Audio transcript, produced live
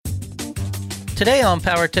Today on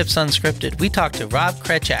Power Tips Unscripted, we talk to Rob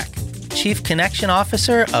Krechak, Chief Connection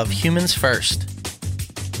Officer of Humans First.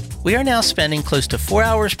 We are now spending close to 4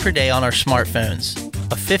 hours per day on our smartphones,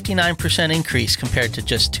 a 59% increase compared to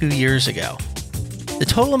just 2 years ago. The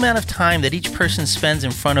total amount of time that each person spends in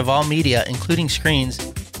front of all media, including screens,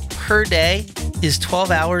 per day is 12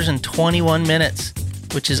 hours and 21 minutes,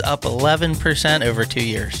 which is up 11% over 2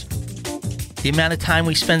 years. The amount of time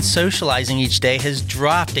we spend socializing each day has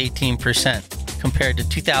dropped 18% compared to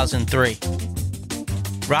 2003.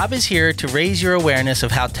 Rob is here to raise your awareness of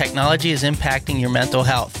how technology is impacting your mental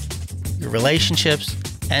health, your relationships,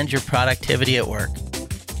 and your productivity at work.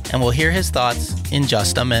 And we'll hear his thoughts in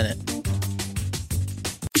just a minute.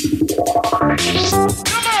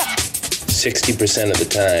 60% of the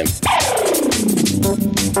time,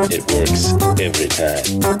 it works every time.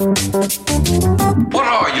 What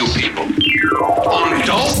are you people? On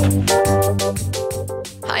dope?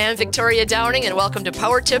 Hi, I'm Victoria Downing, and welcome to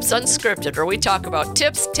Power Tips Unscripted, where we talk about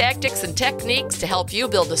tips, tactics, and techniques to help you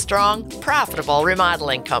build a strong, profitable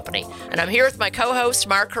remodeling company. And I'm here with my co-host,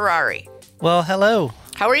 Mark Harari. Well, hello.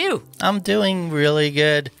 How are you? I'm doing really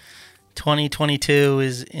good. 2022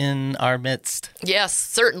 is in our midst. Yes,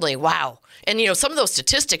 certainly. Wow. And, some of those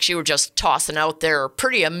statistics you were just tossing out there are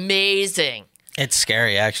pretty amazing. It's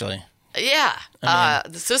scary, actually. Yeah. I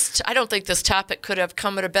don't think this topic could have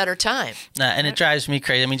come at a better time. And it drives me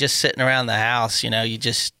crazy. I mean, just sitting around the house, you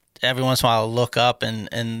just every once in a while look up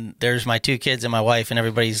and there's my 2 kids and my wife and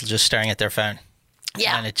everybody's just staring at their phone.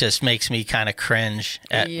 Yeah. And it just makes me kind of cringe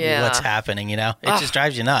at what's happening, It just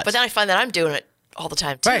drives you nuts. But then I find that I'm doing it all the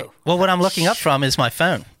time, too. Right. Well, what I'm looking up from is my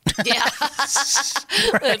phone. Yeah.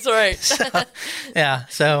 That's right.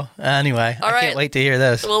 So anyway, I can't wait to hear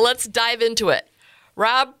this. Well, let's dive into it.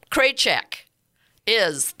 Rob Krechak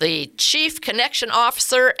is the Chief Connection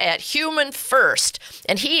Officer at Human First,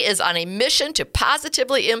 and he is on a mission to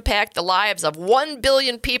positively impact the lives of 1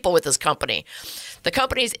 billion people with his company. The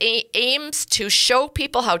company's aims to show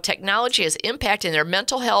people how technology is impacting their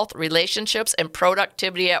mental health, relationships, and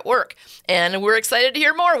productivity at work. And we're excited to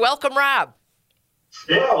hear more. Welcome, Rob.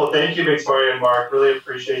 Yeah, well, thank you, Victoria and Mark. Really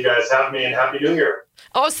appreciate you guys having me, and Happy New Year.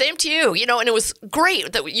 Oh, same to you. And it was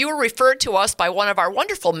great that you were referred to us by one of our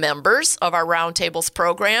wonderful members of our Roundtables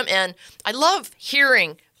program. And I love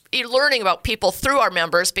learning about people through our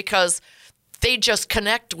members because they just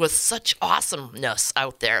connect with such awesomeness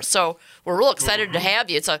out there. So we're real excited to have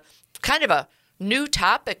you. It's a kind of a new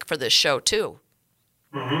topic for this show, too.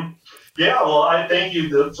 Mm-hmm. Yeah, well, I thank you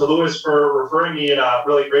to Lewis for referring me, and I'm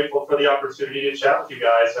really grateful for the opportunity to chat with you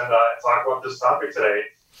guys and talk about this topic today.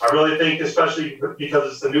 I really think, especially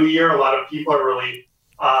because it's the new year, a lot of people are really,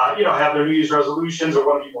 have their New Year's resolutions or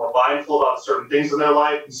want to be more mindful about certain things in their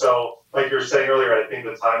life. And so, like you were saying earlier, I think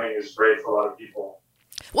the timing is great for a lot of people.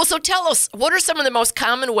 Well, so tell us, what are some of the most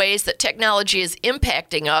common ways that technology is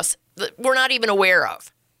impacting us that we're not even aware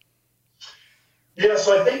of? Yeah,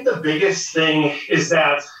 so I think the biggest thing is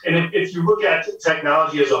that, and if you look at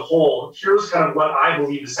technology as a whole, here's kind of what I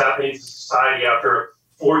believe is happening to society after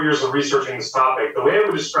 4 years of researching this topic. The way I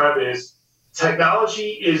would describe it is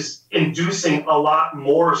technology is inducing a lot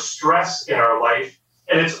more stress in our life,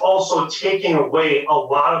 and it's also taking away a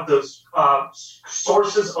lot of those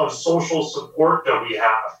sources of social support that we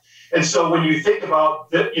have. And so when you think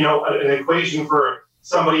about an equation for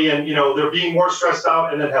somebody and they're being more stressed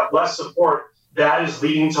out and then have less support, that is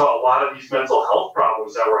leading to a lot of these mental health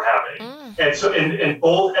problems that we're having. And so and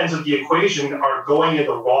both ends of the equation are going in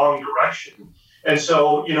the wrong direction. And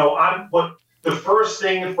so, the first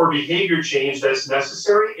thing for behavior change that's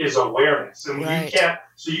necessary is awareness. And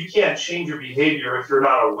you can't change your behavior if you're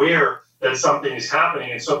not aware that something is happening.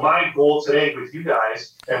 And so my goal today with you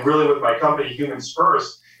guys, and really with my company, Humans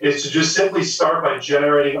First, is to just simply start by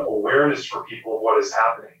generating awareness for people of what is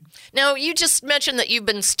happening. Now, you just mentioned that you've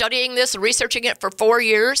been studying this, researching it for 4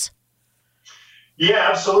 years. Yeah,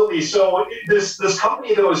 absolutely. So this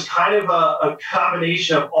company, though, is kind of a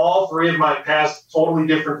combination of all 3 of my past totally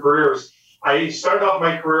different careers. I started off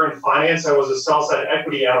my career in finance. I was a sell-side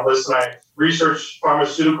equity analyst, and I researched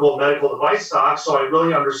pharmaceutical and medical device stocks. So I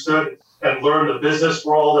really understood and learned the business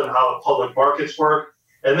world and how the public markets work.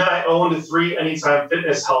 And then I owned 3 Anytime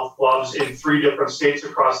Fitness health clubs in 3 different states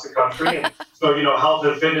across the country. And so, health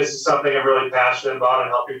and fitness is something I'm really passionate about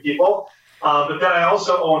and helping people. But then I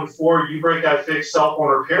also owned 4 U-Break I Fix cell phone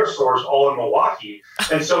repair stores all in Milwaukee.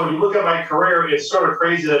 And so when you look at my career, it's sort of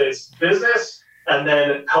crazy that it's business and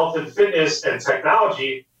then health and fitness and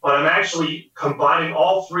technology. But I'm actually combining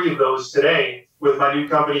all 3 of those today with my new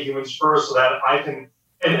company, Humans First, so that I can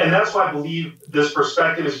And that's why I believe this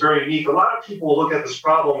perspective is very unique. A lot of people will look at this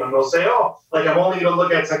problem and they'll say, oh, like I'm only going to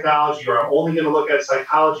look at technology or I'm only going to look at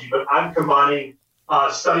psychology, but I'm combining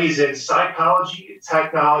studies in psychology,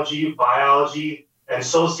 technology, biology, and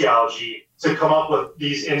sociology to come up with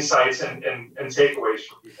these insights and takeaways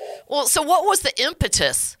for people. Well, so what was the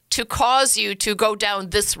impetus to cause you to go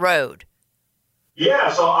down this road?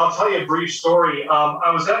 Yeah, so I'll tell you a brief story.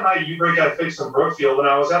 I was at my U-Break at Fix in Brookfield, and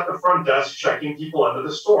I was at the front desk checking people into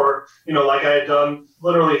the store, like I had done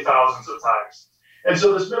literally thousands of times. And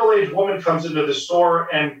so this middle-aged woman comes into the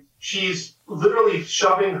store, and she's literally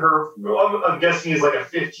shoving her, I'm guessing he's like a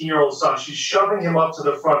 15-year-old son, she's shoving him up to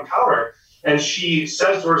the front counter. And she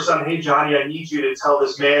says to her son, hey, Johnny, I need you to tell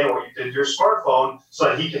this man what you did to your smartphone so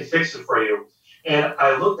that he can fix it for you. And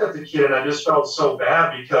I looked at the kid, and I just felt so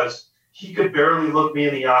bad because he could barely look me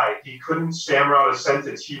in the eye. He couldn't stammer out a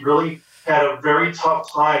sentence. He really had a very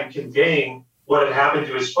tough time conveying what had happened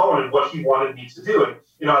to his phone and what he wanted me to do.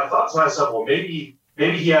 And, I thought to myself, well, maybe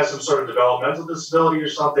he has some sort of developmental disability or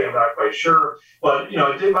something. I'm not quite sure. But,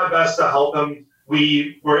 I did my best to help him.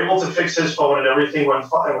 We were able to fix his phone and everything went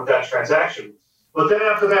fine with that transaction. But then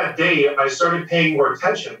after that day, I started paying more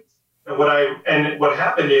attention. And what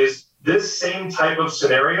happened is this same type of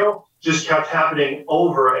scenario just kept happening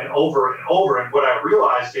over and over and over. And what I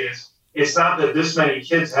realized is it's not that this many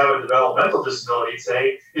kids have a developmental disability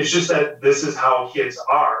today. It's just that this is how kids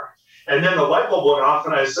are. And then the light bulb went off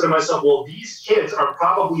and I said to myself, well, these kids are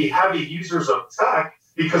probably heavy users of tech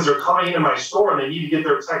because they're coming into my store and they need to get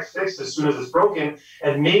their tech fixed as soon as it's broken.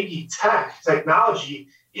 And maybe technology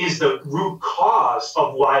is the root cause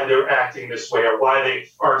of why they're acting this way or why they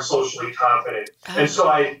aren't socially confident. And so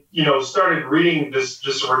I, started reading this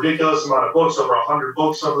just a ridiculous amount of books, over 100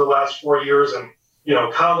 books over the last 4 years and,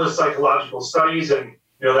 countless psychological studies. And,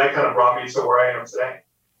 that kind of brought me to where I am today.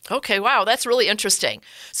 Okay, wow, that's really interesting.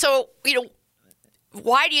 So,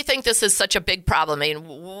 why do you think this is such a big problem? I mean,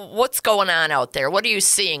 what's going on out there? What are you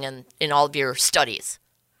seeing in all of your studies?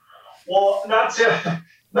 Well, not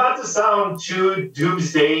to sound too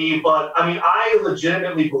doomsday, but I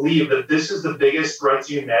legitimately believe that this is the biggest threat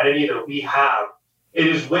to humanity that we have. It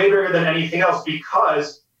is way bigger than anything else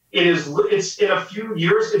because it's in a few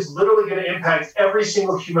years, it's literally going to impact every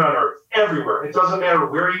single human on Earth, everywhere. It doesn't matter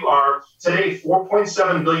where you are. Today,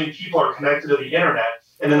 4.7 billion people are connected to the internet.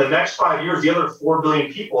 And in the next 5 years, the other 4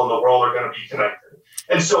 billion people in the world are going to be connected.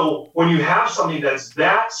 And so when you have something that's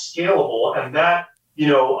that scalable and that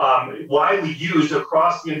widely used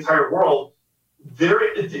across the entire world,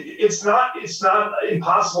 it's not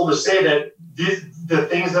impossible to say that the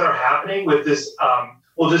things that are happening with this,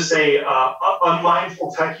 we'll just say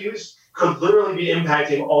unmindful tech use could literally be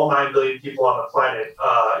impacting all 9 billion people on the planet,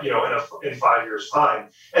 in 5 years' time.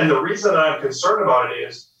 And the reason that I'm concerned about it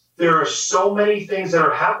is there are so many things that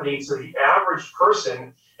are happening to the average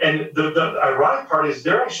person. And the ironic part is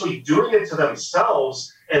they're actually doing it to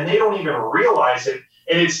themselves and they don't even realize it.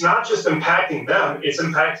 And it's not just impacting them, it's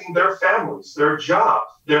impacting their families, their job,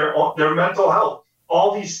 their mental health,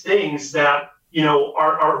 all these things that,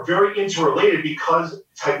 are very interrelated because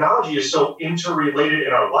technology is so interrelated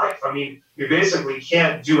in our life. We basically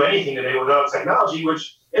can't do anything today without technology,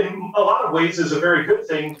 which in a lot of ways is a very good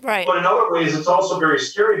thing. Right. But in other ways, it's also very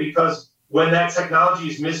scary because when that technology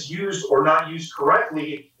is misused or not used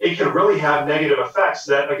correctly, it can really have negative effects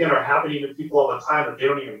that, again, are happening to people all the time that they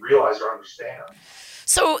don't even realize or understand.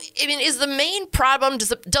 So, is the main problem,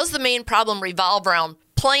 does the main problem revolve around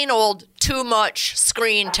plain old too much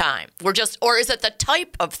screen time? Or is it the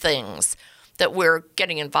type of things that we're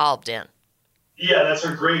getting involved in? Yeah, that's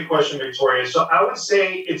a great question, Victoria. So I would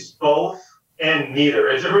say it's both and neither.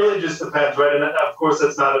 It really just depends, right? And of course,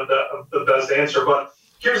 that's not the best answer. But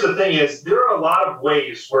here's the thing is there are a lot of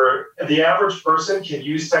ways where the average person can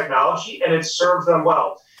use technology and it serves them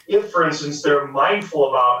well. If, for instance, they're mindful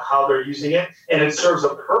about how they're using it and it serves a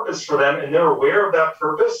purpose for them and they're aware of that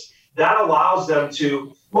purpose, that allows them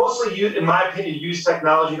to mostly use, in my opinion, use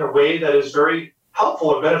technology in a way that is very helpful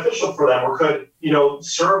or beneficial for them or could,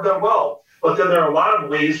 serve them well. But then there are a lot of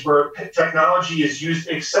ways where technology is used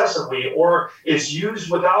excessively or it's used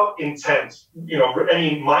without intent,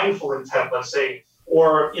 any mindful intent, let's say,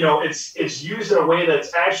 or, it's used in a way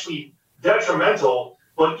that's actually detrimental.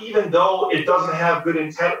 But even though it doesn't have good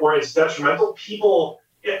intent or it's detrimental,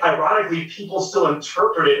 ironically, people still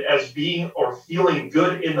interpret it as being or feeling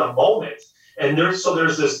good in the moment. And there's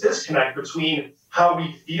this disconnect between how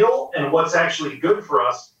we feel and what's actually good for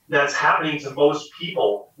us that's happening to most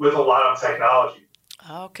people with a lot of technology.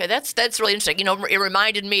 Okay, that's really interesting. It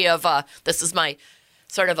reminded me of, this is my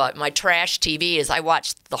sort of my trash TV is I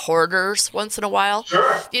watch The Hoarders once in a while.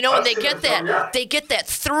 Sure. And they get that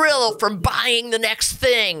thrill from buying the next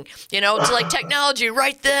thing. It's like technology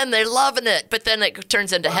right then, they're loving it, but then it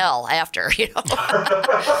turns into hell after,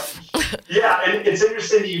 Yeah, and it's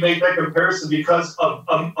interesting that you make that comparison because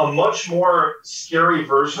a much more scary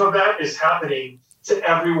version of that is happening to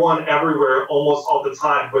everyone, everywhere, almost all the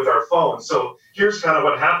time with our phones. So here's kind of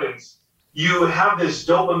what happens. You have this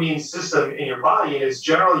dopamine system in your body, and it's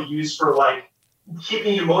generally used for like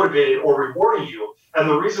keeping you motivated or rewarding you. And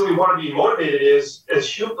the reason we want to be motivated is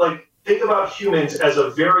think about humans as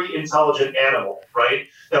a very intelligent animal, right?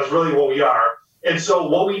 That's really what we are. And so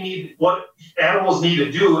what animals need to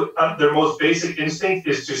do, their most basic instinct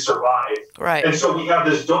is to survive. Right. And so we have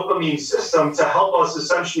this dopamine system to help us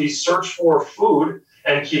essentially search for food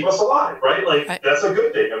and keep us alive, right? Like That's a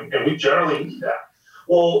good thing, and we generally need that.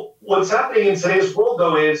 Well, what's happening in today's world,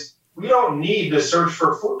 though, is we don't need to search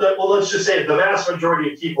for food. Well, let's just say the vast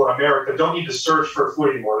majority of people in America don't need to search for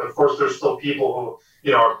food anymore. Of course, there's still people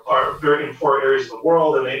who, are very in poor areas of the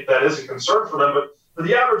world, and that is a concern for them. But for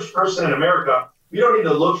the average person in America, we don't need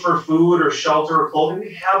to look for food or shelter or clothing.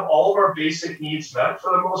 We have all of our basic needs met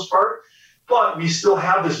for the most part, but we still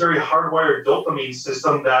have this very hardwired dopamine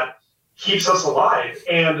system that keeps us alive.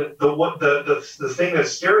 And the thing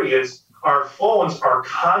that's scary is our phones are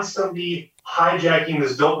constantly hijacking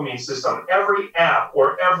this dopamine system. Every app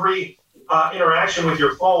or every interaction with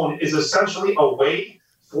your phone is essentially a way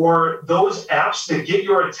for those apps to get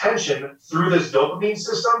your attention through this dopamine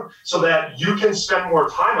system so that you can spend more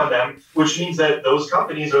time on them, which means that those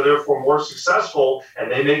companies are therefore more successful and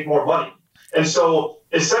they make more money. And so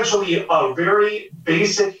essentially a very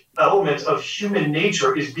basic element of human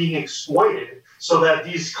nature is being exploited so that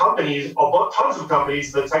these companies, tons of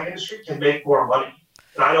companies in the tech industry, can make more money.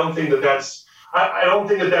 And I don't think that that's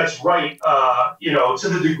right, to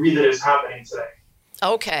the degree that is happening today.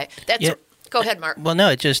 Okay. Go ahead, Mark. Well, no,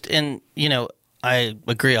 I agree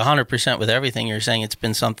 100% with everything you're saying. It's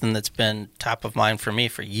been something that's been top of mind for me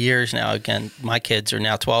for years now. Again, my kids are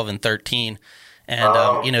now 12 and 13,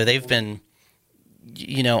 and they've been,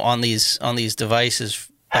 on these devices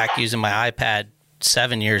back using my iPad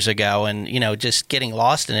 7 years ago, and just getting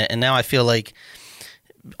lost in it. And now I feel like,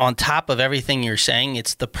 on top of everything you're saying,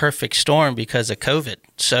 it's the perfect storm because of COVID.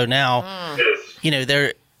 So now,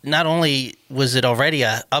 they're. Not only was it already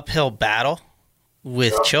a uphill battle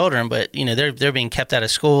with children, but they're being kept out of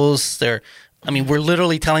schools. We're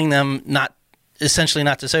literally telling them essentially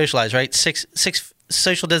not to socialize, right? Six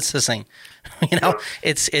social distancing.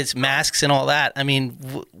 It's masks and all that.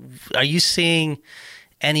 Are you seeing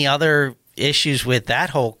any other issues with that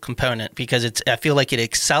whole component? Because I feel like it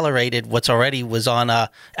accelerated what's already was on a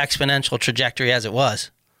exponential trajectory as it was.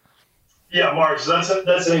 Yeah, Mark, so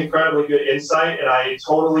that's an incredibly good insight, and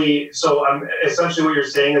essentially what you're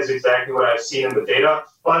saying is exactly what I've seen in the data.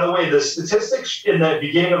 By the way, the statistics in the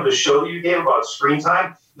beginning of the show that you gave about screen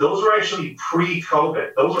time, those were actually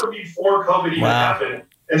pre-COVID. Those were before COVID even happened.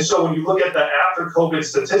 And so when you look at the after COVID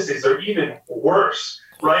statistics, they're even worse,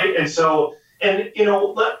 right? And so, to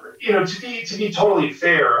be totally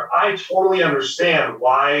fair, I totally understand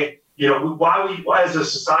why as a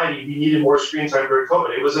society we needed more screen time during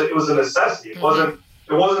COVID. It was a necessity. It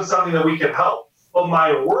wasn't something that we could help. But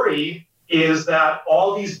my worry is that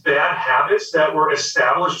all these bad habits that were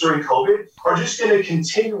established during COVID are just going to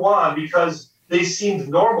continue on because they seemed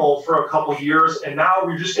normal for a couple of years, and now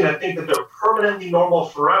we're just going to think that they're permanently normal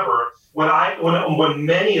forever. When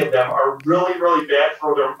many of them are really, really bad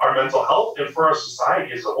for our mental health and for our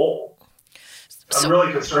society as a whole. I'm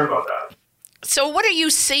really concerned about that. So what are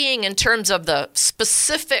you seeing in terms of the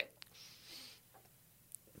specific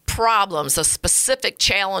problems, the specific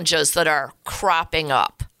challenges that are cropping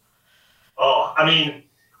up? Oh, I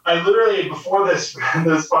literally, before this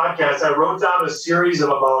podcast, I wrote down a series of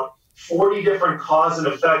about 40 different cause and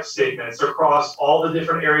effect statements across all the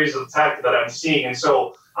different areas of tech that I'm seeing. And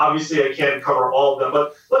so obviously I can't cover all of them,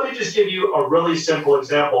 but let me just give you a really simple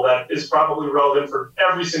example that is probably relevant for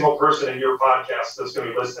every single person in your podcast that's going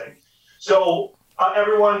to be listening. So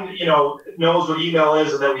everyone, knows what email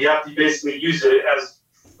is, and that we have to basically use it as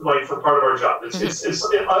for part of our job. It's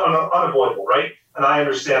unavoidable, right? And I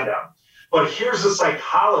understand that. But here's the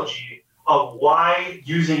psychology of why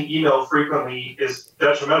using email frequently is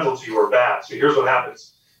detrimental to you or bad. So here's what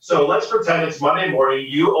happens. So let's pretend it's Monday morning.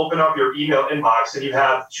 You open up your email inbox and you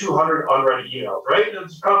have 200 unread emails, right?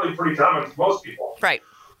 It's probably pretty common for most people. Right.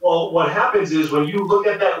 Well, what happens is when you look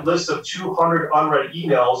at that list of 200 unread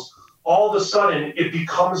emails, all of a sudden it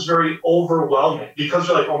becomes very overwhelming because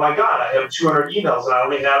you're like, oh my God, I have 200 emails and I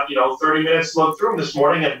only have, 30 minutes to look through them this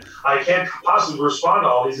morning and I can't possibly respond to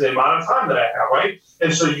all these in the amount of time that I have, right?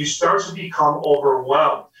 And so you start to become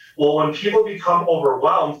overwhelmed. Well, when people become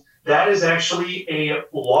overwhelmed, that is actually a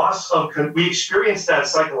loss of, we experience that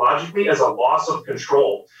psychologically as a loss of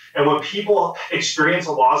control. And when people experience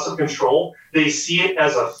a loss of control, they see it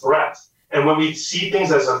as a threat. And when we see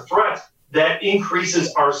things as a threat, that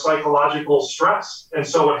increases our psychological stress. And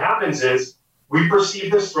so what happens is we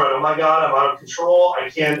perceive this threat, oh my God, I'm out of control, I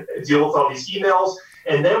can't deal with all these emails.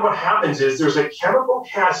 And then what happens is there's a chemical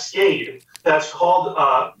cascade that's called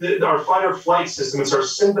our fight or flight system. It's our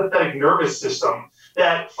sympathetic nervous system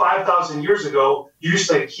that 5,000 years ago used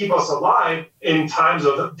to keep us alive in times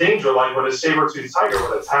of danger, like when a saber-toothed tiger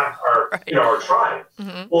would attack our tribe.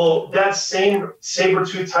 Mm-hmm. Well, that same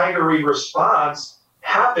saber-toothed tigery response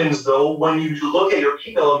happens though when you look at your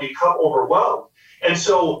email and become overwhelmed. And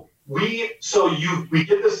so we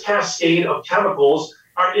get this cascade of chemicals.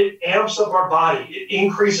 It amps up our body. It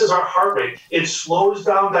increases our heart rate. It slows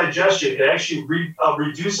down digestion. It actually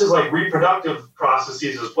reduces like reproductive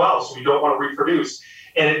processes as well. So we don't want to reproduce.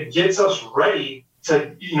 And it gets us ready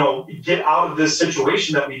to, get out of this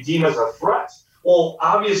situation that we deem as a threat. Well,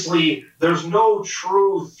 obviously, there's no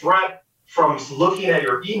true threat from looking at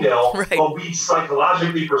your email, right, but we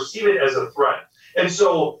psychologically perceive it as a threat. And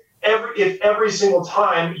so if every single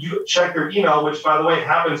time you check your email, which by the way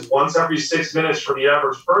happens once every 6 minutes for the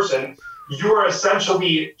average person, you are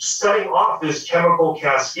essentially setting off this chemical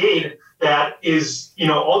cascade that is,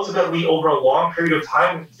 ultimately over a long period of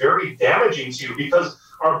time very damaging to you because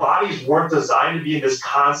our bodies weren't designed to be in this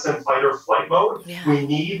constant fight or flight mode. Yeah. We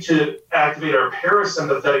need to activate our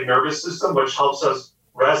parasympathetic nervous system, which helps us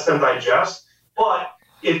rest and digest. But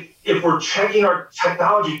if we're checking our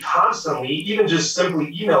technology constantly, even just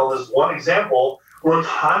simply email is one example, we're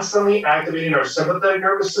constantly activating our sympathetic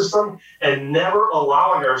nervous system and never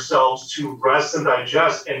allowing ourselves to rest and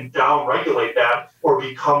digest and down-regulate that or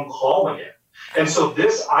become calm again. And so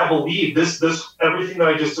this, I believe, this everything that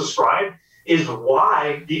I just described is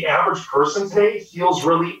why the average person today feels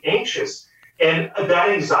really anxious. And that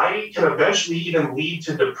anxiety can eventually even lead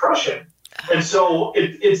to depression. And so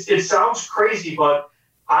it sounds crazy, but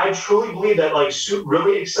I truly believe that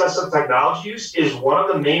really excessive technology use is one of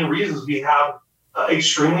the main reasons we have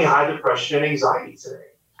extremely high depression and anxiety today.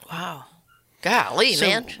 Wow. Golly,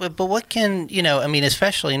 man. But what can,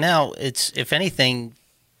 especially now, it's, if anything,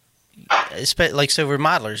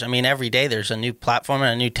 remodelers, every day there's a new platform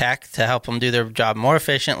and a new tech to help them do their job more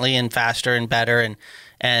efficiently and faster and better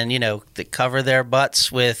and to cover their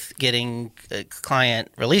butts with getting client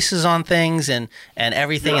releases on things and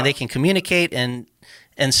everything, and they can communicate and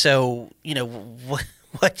so,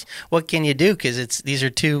 what can you do? Because these are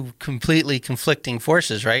two completely conflicting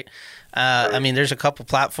forces, right? There's a couple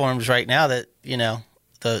platforms right now that,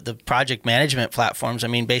 the project management platforms.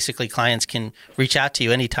 Basically clients can reach out to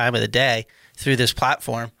you any time of the day through this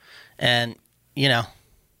platform and,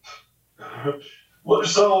 Well,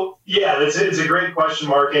 so, yeah, it's a great question,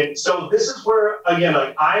 Mark. And so this is where, again,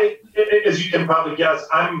 as you can probably guess,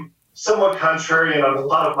 I'm somewhat contrarian on a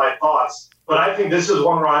lot of my thoughts. But I think this is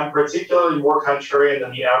one where I'm particularly more contrarian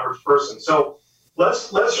than the average person. So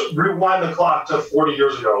let's rewind the clock to 40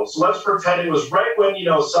 years ago. So let's pretend it was right when,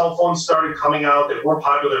 cell phones started coming out. They were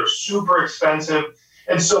popular, they were super expensive.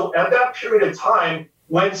 And so at that period of time,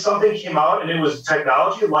 when something came out and it was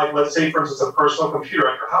technology, like let's say, for instance, a personal computer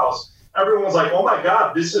at your house, everyone was like, oh my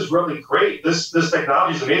God, this is really great. This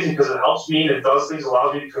technology is amazing because it helps me and it does things,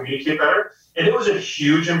 allows me to communicate better. And it was a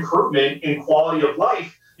huge improvement in quality of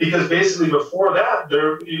life. Because basically before that,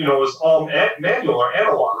 there, was all manual or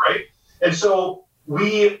analog, right? And so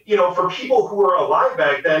we, for people who were alive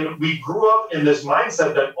back then, we grew up in this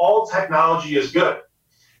mindset that all technology is good.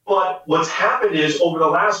 But what's happened is over the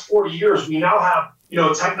last 40 years, we now have,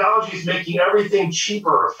 technology is making everything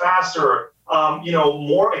cheaper, faster,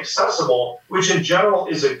 more accessible, which in general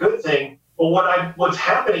is a good thing. But what's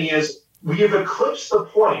happening is we have eclipsed the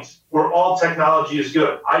point where all technology is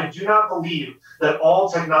good. I do not believe that all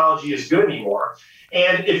technology is good anymore.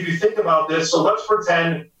 And if you think about this, so let's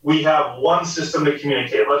pretend we have one system to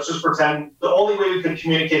communicate. Let's just pretend the only way we can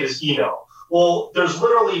communicate is email. Well, there's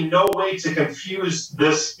literally no way to confuse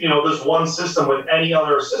this, this one system with any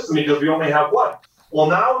other system because we only have one. Well,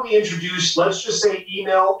 now we introduce, let's just say,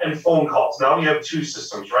 email and phone calls. Now we have two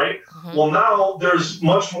systems, right? Mm-hmm. Well, now there's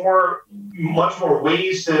much more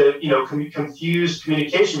ways to, confuse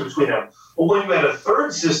communication between them. But when you add a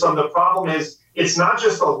third system, the problem is it's not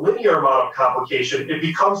just a linear amount of complication, it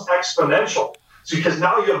becomes exponential. So because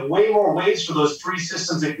now you have way more ways for those three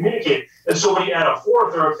systems to communicate. And so when you add a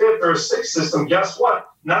fourth or a fifth or a sixth system, guess what?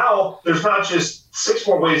 Now there's not just 6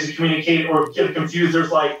 more ways to communicate or get confused.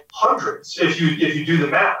 There's like hundreds if you do the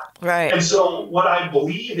math. Right. And so what I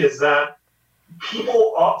believe is that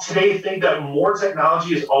people today think that more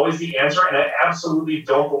technology is always the answer, and I absolutely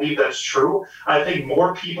don't believe that's true. I think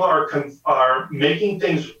more people are making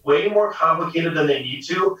things way more complicated than they need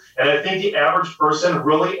to, and I think the average person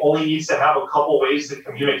really only needs to have a couple ways to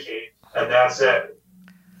communicate, and that's it.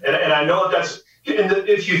 And I know that's,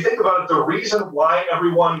 if you think about it, the reason why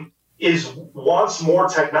everyone wants more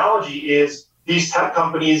technology is these tech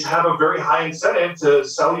companies have a very high incentive to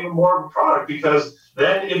sell you more of a product because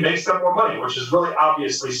then it makes them more money, which is really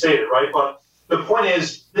obviously stated, right? But the point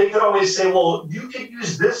is, they could always say, well, you could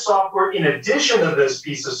use this software in addition to this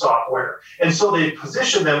piece of software. And so they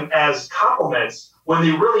position them as complements when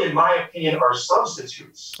they really, in my opinion, are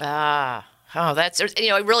substitutes. That's,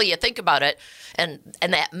 really, you think about it and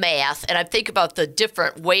that math, and I think about the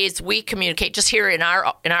different ways we communicate just here in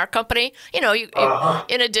our company.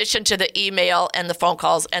 In addition to the email and the phone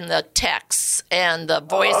calls and the texts and the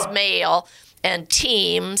voicemail and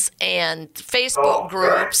Teams and Facebook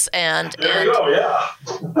groups and there you go, yeah.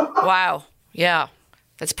 Wow, yeah,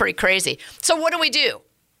 that's pretty crazy. So what do we do?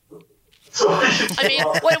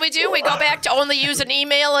 What do? We go back to only using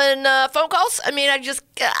email and phone calls?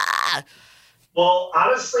 Well,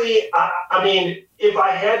 honestly, if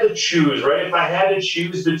I had to choose, right? If I had to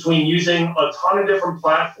choose between using a ton of different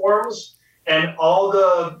platforms and all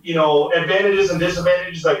the, advantages and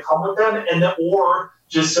disadvantages that come with them, or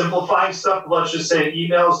just simplifying stuff, let's just say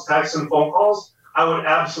emails, texts, and phone calls, I would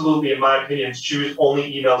absolutely, in my opinion, choose only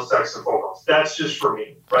emails, texts, and phone calls. That's just for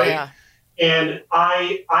me, right? Yeah. And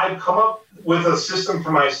I've come up with a system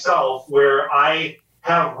for myself where I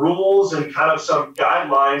have rules and kind of some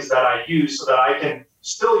guidelines that I use so that I can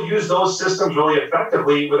still use those systems really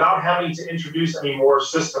effectively without having to introduce any more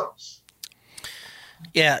systems.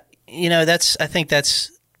 Yeah,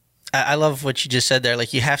 I love what you just said there.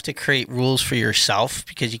 Like, you have to create rules for yourself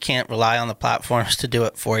because you can't rely on the platforms to do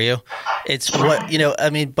it for you. It's what,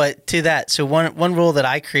 but to that. So one rule that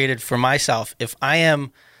I created for myself, if I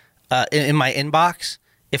am in my inbox,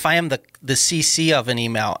 if I am the CC of an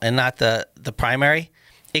email and not the primary,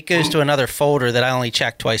 it goes to another folder that I only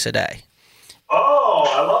check twice a day. Oh,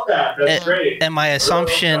 I love that. That's great. And my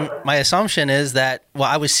assumption is that,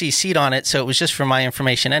 I was CC'd on it, so it was just for my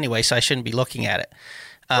information anyway, so I shouldn't be looking at it.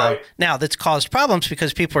 Right. Now, that's caused problems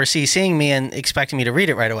because people are CCing me and expecting me to read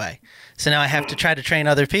it right away. So now I have to try to train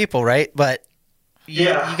other people, right? But you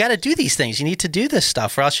got to do these things. You need to do this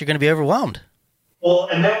stuff or else you're going to be overwhelmed. Well,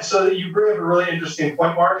 and so you bring up a really interesting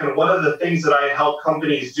point, Mark. And one of the things that I help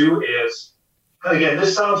companies do is, and again,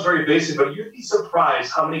 this sounds very basic, but you'd be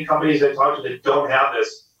surprised how many companies I talk to that don't have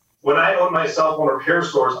this. When I owned my cell phone repair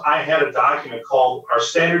stores, I had a document called our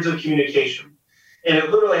Standards of Communication. And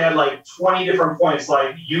it literally had like 20 different points,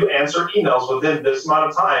 like you answer emails within this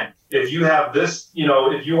amount of time. If you have this,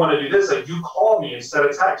 if you want to do this, like you call me instead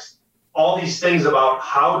of text. All these things about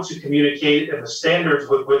how to communicate and the standards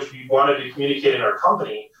with which we wanted to communicate in our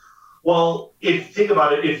company. Well, think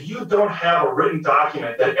about it, if you don't have a written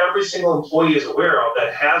document that every single employee is aware of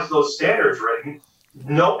that has those standards written,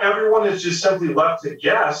 everyone is just simply left to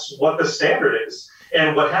guess what the standard is.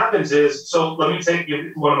 And what happens is, so let me take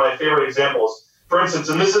one of my favorite examples. For instance,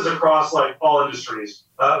 and this is across like all industries,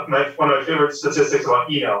 one of my favorite statistics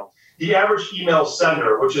about email. The average email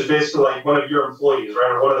sender, which is basically like one of your employees,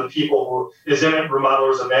 right, or one of the people who is in it,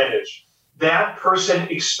 Remodelers Advantage, that person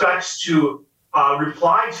expects to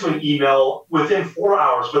reply to an email within 4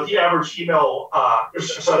 hours, but the average email,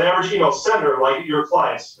 sender, like your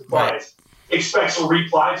clients, expects a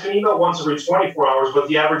reply to an email once every 24 hours, but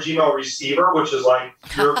the average email receiver, which is like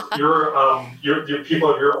your people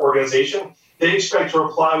of your organization, they expect to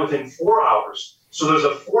reply within 4 hours. So there's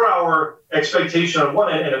a 4-hour expectation on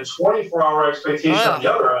one end and a 24-hour expectation on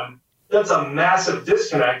the other end. That's a massive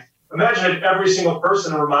disconnect. Imagine if every single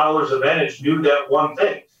person in Remodelers Advantage knew that one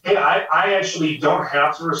thing. Hey, I actually don't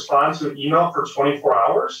have to respond to an email for 24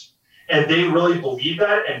 hours. And they really believe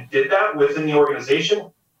that and did that within the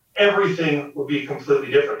organization. Everything would be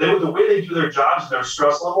completely different. The way they do their jobs and their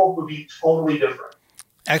stress level would be totally different.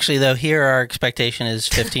 Actually, though, here our expectation is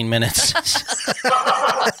 15 minutes.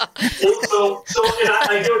 So and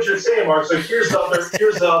I get what you're saying, Mark. So here's the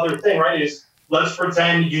other thing, right? Is let's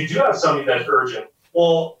pretend you do have something that's urgent.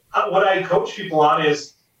 Well, what I coach people on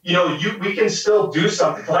is, we can still do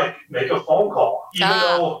something like make a phone call, even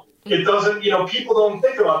though it doesn't. People don't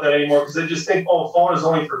think about that anymore because they just think, phone is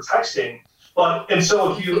only for texting. And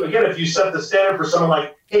so if you set the standard for someone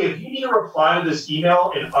like, hey, if you need to reply to this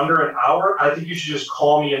email in under an hour, I think you should just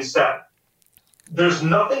call me instead. There's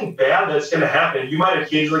nothing bad that's going to happen. You might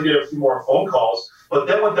occasionally get a few more phone calls, but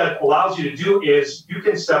then what that allows you to do is you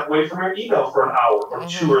can step away from your email for an hour or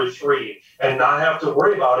 2 or 3 and not have to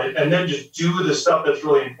worry about it, and then just do the stuff that's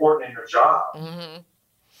really important in your job.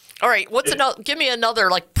 All right, give me another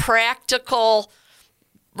like practical,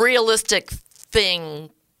 realistic thing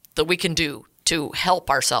that we can do to help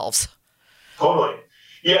ourselves. Totally.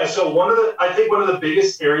 Yeah, so I think one of the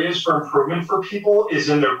biggest areas for improvement for people is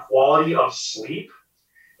in their quality of sleep.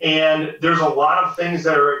 And there's a lot of things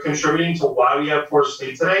that are contributing to why we have poor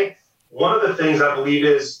sleep today. One of the things I believe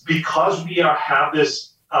is because we have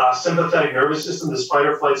this sympathetic nervous system, this fight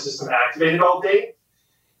or flight system activated all day,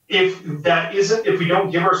 if we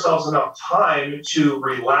don't give ourselves enough time to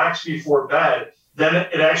relax before bed, then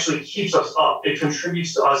it actually keeps us up. It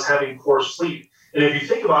contributes to us having poor sleep. And if you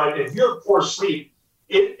think about it, if you have poor sleep,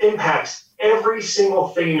 it impacts every single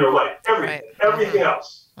thing in your life, everything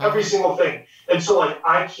else, every single thing. And so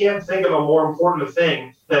I can't think of a more important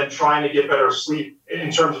thing than trying to get better sleep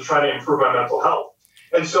in terms of trying to improve my mental health.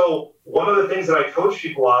 And so one of the things that I coach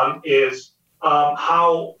people on is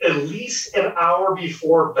how at least an hour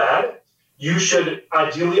before bed, you should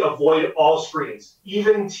ideally avoid all screens,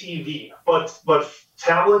 even TV. But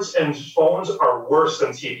tablets and phones are worse than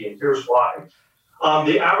TV, and here's why.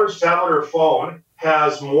 The average tablet or phone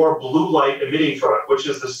has more blue light emitting from it, which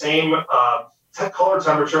is the same color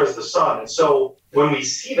temperature as the sun. And so when we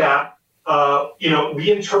see that,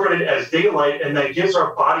 we interpret it as daylight, and that gives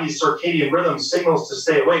our body's circadian rhythm signals to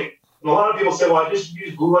stay awake. And a lot of people say, well, I just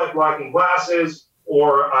use blue light blocking glasses,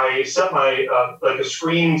 or I set my a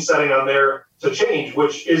screen setting on there to change,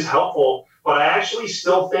 which is helpful. But I actually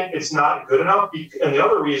still think it's not good enough. And the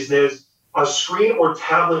other reason is a screen or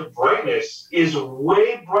tablet brightness is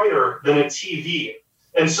way brighter than a TV.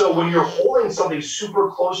 And so when you're holding something super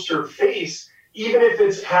close to your face, even if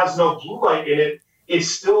it has no blue light in it, it's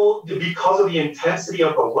still, because of the intensity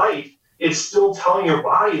of the light, it's still telling your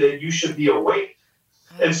body that you should be awake.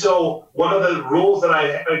 And so one of the rules that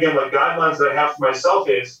guidelines that I have for myself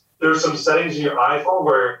is there's some settings in your iPhone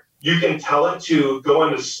where you can tell it to go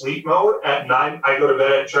into sleep mode at 9. I go to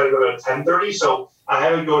bed, try to go to 10:30. So I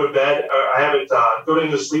have it go to bed, or I have it go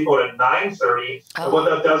into sleep mode at 9:30. And what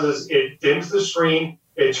that does is it dims the screen,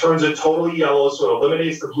 it turns it totally yellow, so it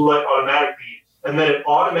eliminates the blue light automatically. And then it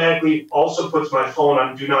automatically also puts my phone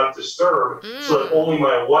on Do Not Disturb, so that only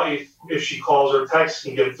my wife, if she calls or texts,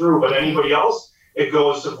 can get through. But anybody else, it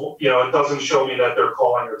goes to, it doesn't show me that they're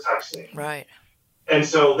calling or texting. Right. And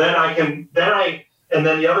so then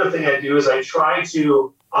the other thing I do is I try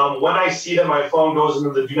to, when I see that my phone goes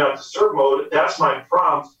into the Do Not Disturb mode, that's my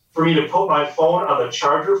prompt for me to put my phone on the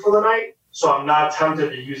charger for the night, so I'm not tempted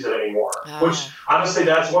to use it anymore. Which honestly,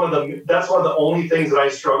 that's one of the only things that I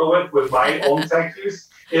struggle with my own tech use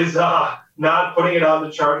is not putting it on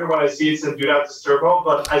the charger when I see it's in Do Not Disturb mode,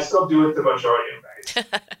 but I still do it the majority of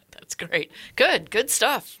nights. That's great. Good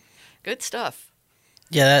stuff. Good stuff.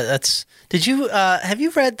 Yeah, that's. Did you have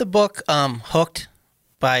you read the book Hooked?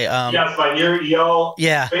 Yes, by Nir Eyal.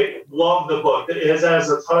 Yeah. Love the book. It has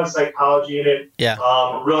a ton of psychology in it. Yeah.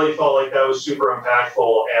 Really felt like that was super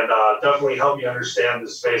impactful and definitely helped me understand the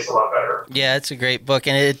space a lot better. Yeah, it's a great book,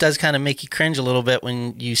 and it does kind of make you cringe a little bit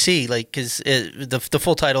when you see, because the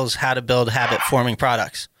full title is How to Build Habit-Forming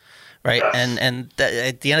Products, right? Yes. And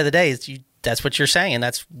at the end of the day, that's what you're saying, and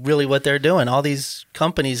that's really what they're doing. All these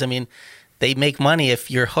companies, they make money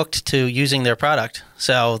if you're hooked to using their product,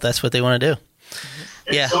 so that's what they want to do.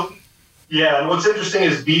 Yeah. And what's interesting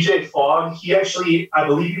is BJ Fogg, he actually, I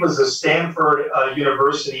believe he was a Stanford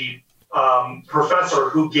University professor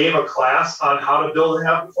who gave a class on how to build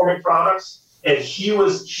habit-forming products. And he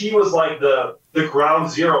was like the ground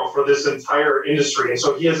zero for this entire industry. And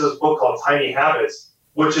so he has this book called Tiny Habits,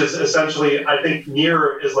 which is essentially, I think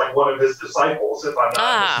Nir is like one of his disciples, if I'm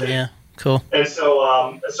not mistaken. Yeah, cool. And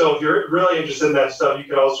so if you're really interested in that stuff, you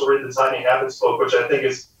can also read the Tiny Habits book, which I think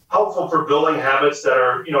is helpful for building habits that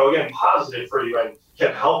are, again, positive for you and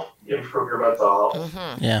can help improve your mental health.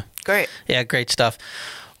 Mm-hmm. Yeah. Great. Yeah, great stuff.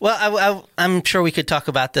 Well, I'm sure we could talk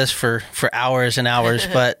about this for hours and hours,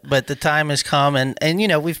 but the time has come, and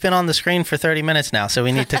we've been on the screen for 30 minutes now, so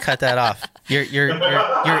we need to cut that off. You're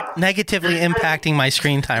negatively impacting my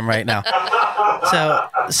screen time right now.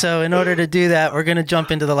 So in order to do that, we're going to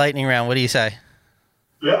jump into the lightning round. What do you say?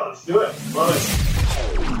 Yeah, let's do it. Love it.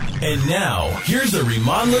 And now, here's the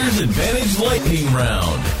Remodeler's Advantage Lightning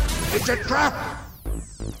Round. It's a trap!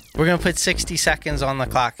 We're going to put 60 seconds on the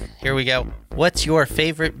clock. Here we go. What's your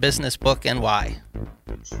favorite business book and why?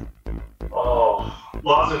 Oh,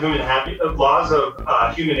 Laws of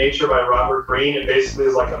Human Nature by Robert Greene. It basically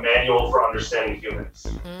is like a manual for understanding humans.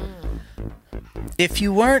 If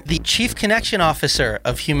you weren't the Chief Connection Officer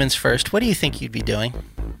of Humans First, what do you think you'd be doing?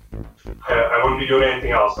 I wouldn't be doing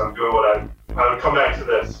anything else. I'm doing what I would come back to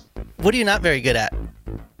this. What are you not very good at?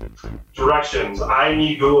 Directions. I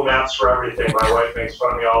need Google Maps for everything. My wife makes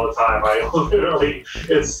fun of me all the time.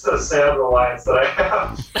 It's a sad reliance that I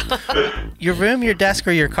have. Your room, your desk,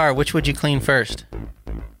 or your car, which would you clean first?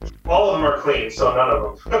 All of them are clean, so none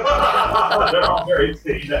of them. They're all very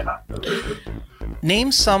clean now.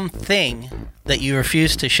 Name something that you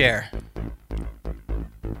refuse to share.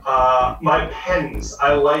 My pens. I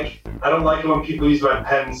don't like it when people use my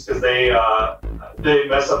pens because they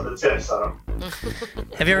mess up the tips on them.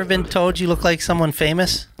 Have you ever been told you look like someone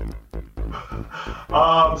famous?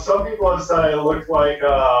 Some people have said I look like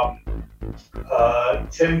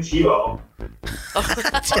Tim Tebow.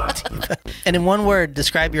 And in one word,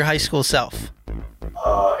 describe your high school self.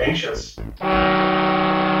 Anxious.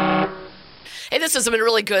 Hey, this has been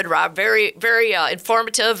really good, Rob. Very, very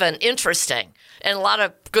informative and interesting. And a lot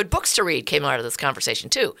of good books to read came out of this conversation,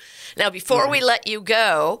 too. Now, before we let you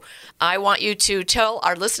go, I want you to tell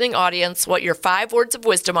our listening audience what your 5 words of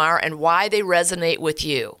wisdom are and why they resonate with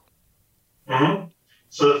you. Mm-hmm.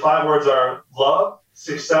 So the 5 words are love,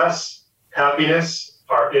 success, happiness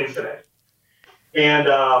are infinite. And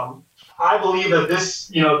I believe that this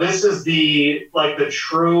is the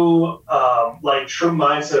true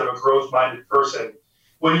mindset of a growth-minded person.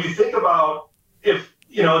 When you think about if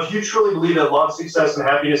you truly believe that love, success, and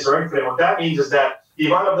happiness are infinite, what that means is that the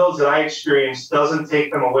amount of those that I experience doesn't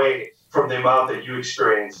take them away from the amount that you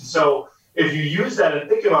experience. And so if you use that and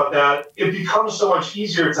think about that, it becomes so much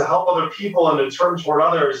easier to help other people and to turn toward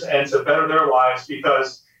others and to better their lives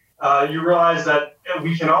because you realize that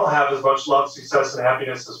we can all have as much love, success, and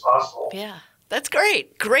happiness as possible. Yeah, that's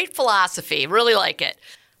great. Great philosophy. Really like it.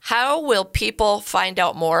 How will people find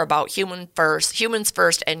out more about Humans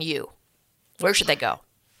First, and you? Where should they go?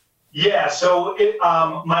 Yeah, so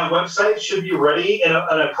my website should be ready in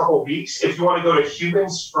a couple of weeks. If you want to go to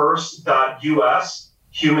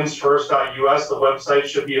humansfirst.us, the website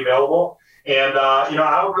should be available. And,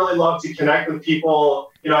 I would really love to connect with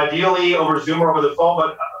people, ideally over Zoom or over the phone,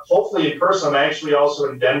 but hopefully in person. I'm actually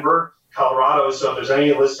also in Denver, Colorado. So if there's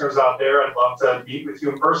any listeners out there, I'd love to meet with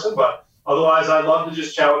you in person. But otherwise, I'd love to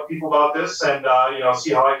just chat with people about this and,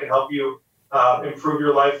 see how I can help you improve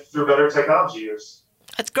your life through better technology use.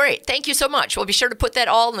 That's great. Thank you so much. We'll be sure to put that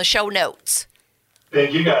all in the show notes.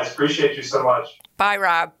 Thank you, guys. Appreciate you so much. Bye,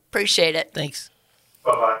 Rob. Appreciate it. Thanks.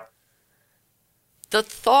 Bye-bye. The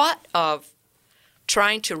thought of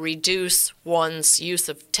trying to reduce one's use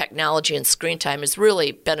of technology and screen time is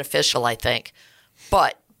really beneficial, I think.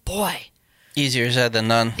 But, boy. Easier said than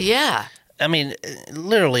done. Yeah. I mean,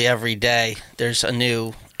 literally every day there's a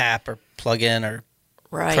new app or plugin or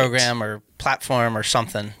program or platform or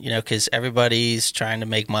something, because everybody's trying to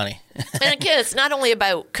make money. And again, it's not only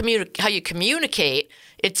about how you communicate.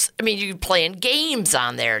 You're playing games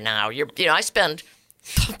on there now. I spend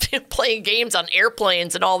playing games on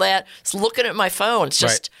airplanes and all that. It's looking at my phone. It's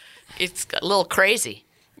just, It's a little crazy.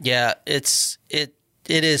 Yeah, it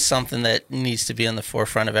is something that needs to be on the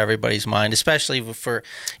forefront of everybody's mind, especially for,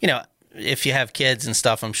 if you have kids and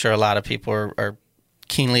stuff. I'm sure a lot of people are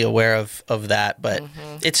keenly aware of that, but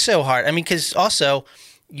it's so hard. Because also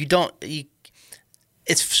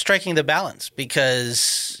it's striking the balance,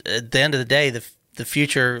 because at the end of the day, the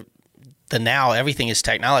future, the now, everything is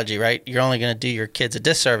technology, right? You're only going to do your kids a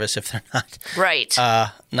disservice if they're not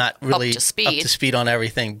not really up to speed on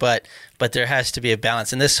everything. But there has to be a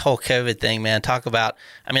balance. And this whole COVID thing, man, talk about.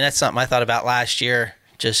 That's something I thought about last year.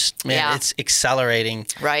 Just it's accelerating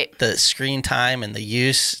the screen time and the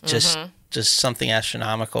use. Just something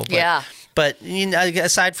astronomical. But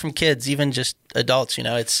aside from kids, even just adults,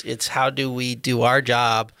 it's how do we do our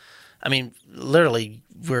job? Literally,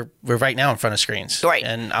 we're right now in front of screens,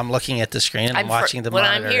 and I'm looking at the screen and I'm watching the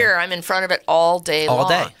monitor. When I'm here, I'm in front of it all day long. All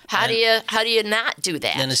day. How do you not do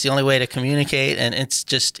that? And it's the only way to communicate, and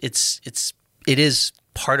it is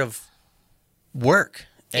part of work,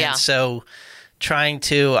 and so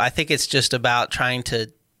I think it's just about trying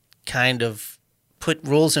to kind of put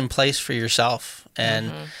rules in place for yourself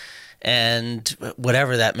and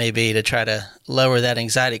whatever that may be to try to lower that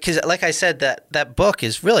anxiety. Because like I said, that book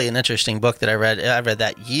is really an interesting book that I read. I read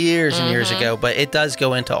that years and years ago, but it does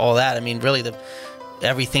go into all that. Really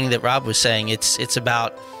everything that Rob was saying, it's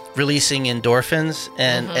about releasing endorphins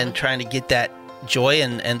and trying to get that joy,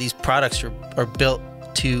 and these products are built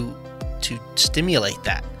to stimulate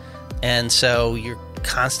that. And so your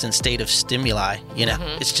constant state of stimuli,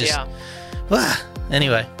 it's just,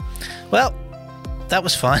 anyway. Well, that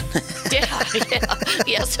was fun. Yeah.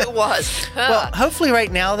 Yes, it was. Well, hopefully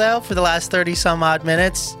right now, though, for the last 30 some odd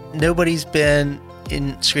minutes, nobody's been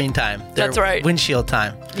in screen time. That's right. Windshield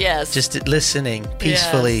time. Yes. Just listening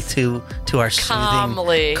peacefully to our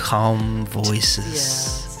soothing, calm voices.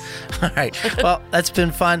 Yes. All right. Well, that's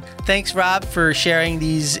been fun. Thanks, Rob, for sharing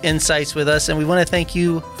these insights with us. And we want to thank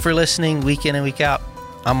you for listening week in and week out.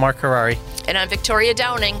 I'm Mark Harari. And I'm Victoria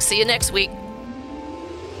Downing. See you next week.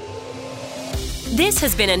 This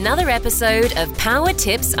has been another episode of Power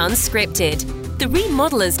Tips Unscripted, the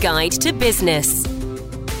Remodeler's Guide to Business.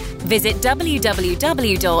 Visit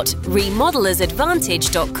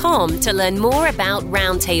www.remodelersadvantage.com to learn more about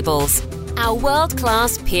Roundtables, our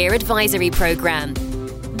world-class peer advisory program.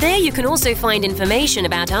 There you can also find information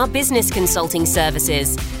about our business consulting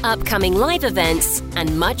services, upcoming live events,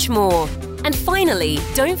 and much more. And finally,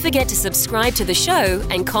 don't forget to subscribe to the show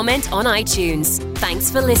and comment on iTunes. Thanks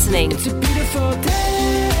for listening. It's a beautiful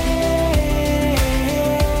day.